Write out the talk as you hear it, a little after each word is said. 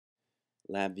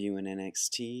Labview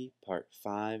NXT, Part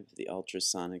 5, the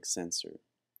ultrasonic sensor.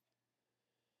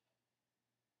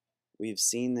 We've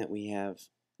seen that we have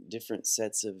different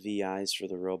sets of VIs for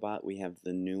the robot. We have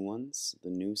the new ones, the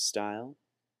new style.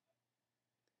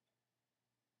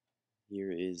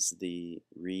 Here is the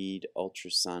read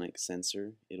ultrasonic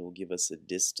sensor. It'll give us a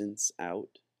distance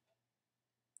out.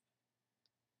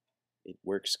 It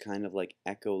works kind of like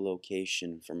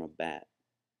echolocation from a bat.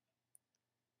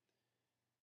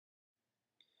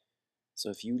 So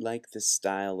if you like this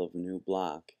style of new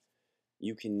block,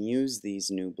 you can use these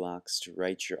new blocks to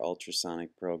write your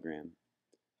ultrasonic program,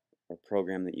 or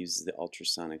program that uses the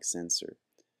ultrasonic sensor.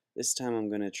 This time I'm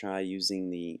going to try using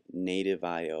the native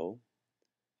I/O.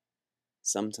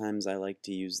 Sometimes I like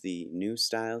to use the new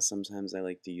style, sometimes I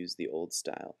like to use the old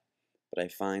style. But I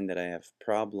find that I have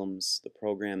problems, the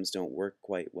programs don't work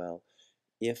quite well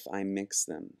if I mix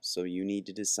them. So you need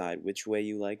to decide which way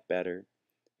you like better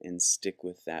and stick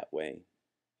with that way.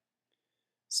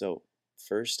 So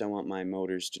first I want my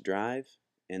motors to drive,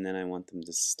 and then I want them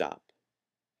to stop.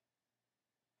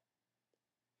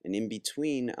 And in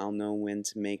between, I'll know when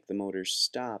to make the motors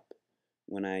stop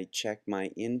when I check my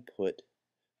input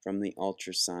from the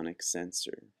ultrasonic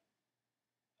sensor.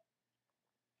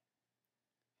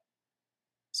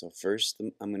 So first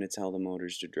I'm going to tell the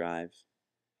motors to drive.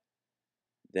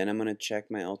 Then I'm going to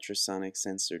check my ultrasonic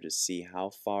sensor to see how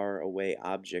far away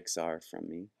objects are from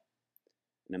me.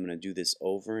 And I'm going to do this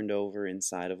over and over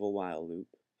inside of a while loop.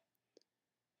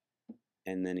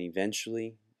 And then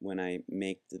eventually, when I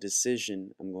make the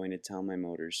decision, I'm going to tell my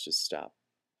motors to stop.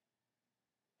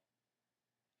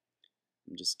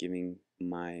 I'm just giving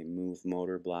my move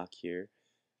motor block here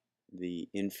the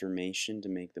information to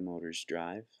make the motors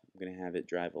drive. I'm going to have it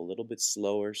drive a little bit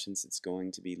slower since it's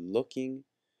going to be looking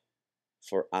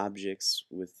for objects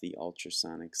with the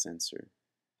ultrasonic sensor.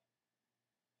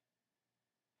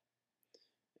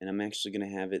 And I'm actually going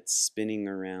to have it spinning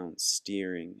around,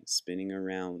 steering, spinning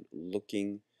around,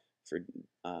 looking for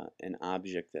an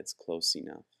object that's close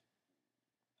enough.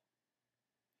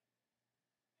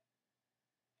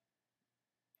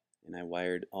 And I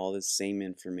wired all the same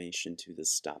information to the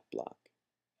stop block.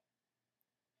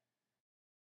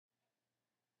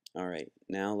 Alright,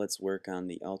 now let's work on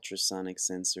the ultrasonic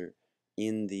sensor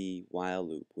in the while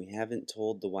loop. We haven't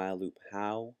told the while loop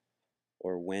how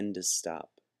or when to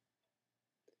stop.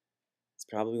 It's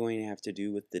probably going to have to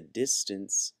do with the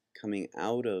distance coming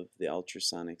out of the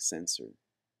ultrasonic sensor.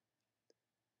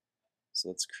 So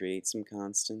let's create some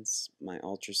constants. My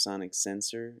ultrasonic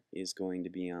sensor is going to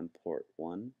be on port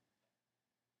 1.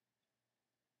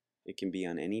 It can be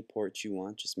on any port you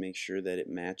want, just make sure that it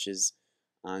matches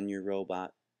on your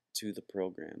robot to the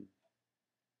program.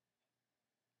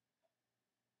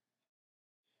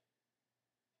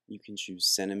 You can choose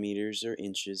centimeters or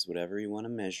inches, whatever you want to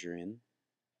measure in.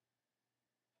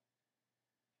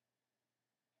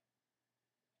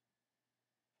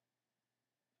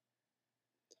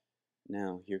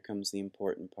 Now, here comes the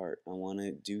important part. I want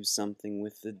to do something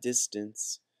with the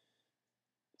distance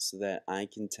so that I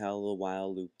can tell the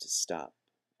while loop to stop.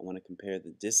 I want to compare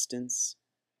the distance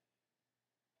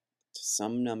to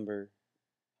some number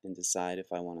and decide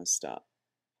if I want to stop.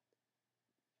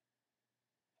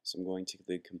 So I'm going to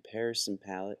the comparison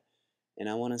palette, and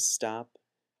I want to stop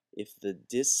if the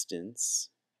distance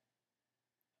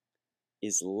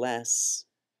is less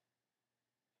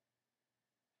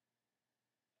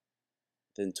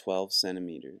than 12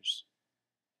 centimeters.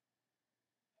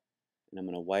 And I'm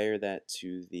going to wire that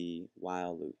to the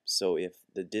while loop. So if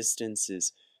the distance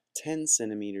is 10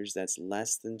 centimeters, that's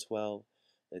less than 12,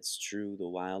 that's true, the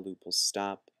while loop will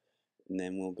stop, and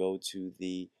then we'll go to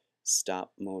the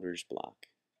stop motors block.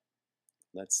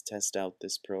 Let's test out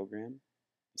this program,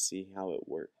 see how it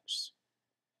works.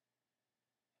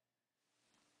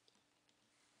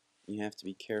 You have to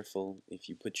be careful. If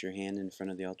you put your hand in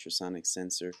front of the ultrasonic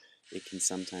sensor, it can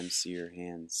sometimes see your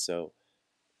hand. So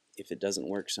if it doesn't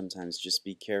work sometimes, just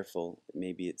be careful.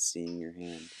 Maybe it's seeing your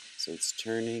hand. So it's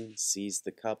turning, sees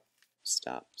the cup,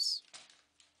 stops.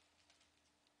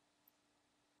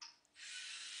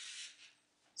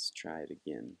 Let's try it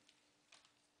again.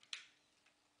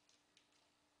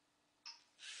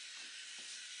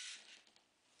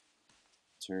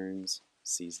 Turns,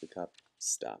 sees the cup,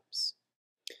 stops.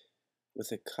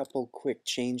 With a couple quick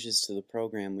changes to the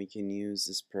program, we can use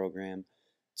this program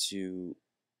to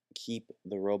keep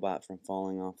the robot from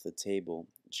falling off the table.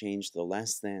 Change the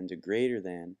less than to greater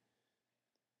than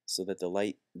so that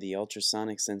the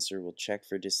ultrasonic sensor will check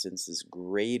for distances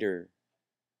greater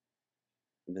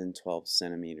than 12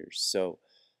 centimeters. So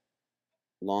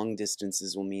long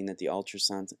distances will mean that the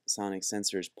ultrasonic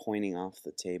sensor is pointing off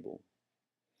the table.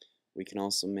 We can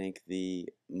also make the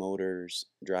motors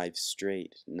drive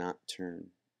straight, not turn.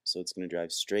 So it's going to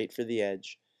drive straight for the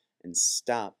edge and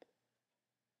stop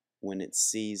when it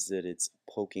sees that it's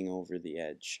poking over the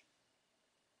edge.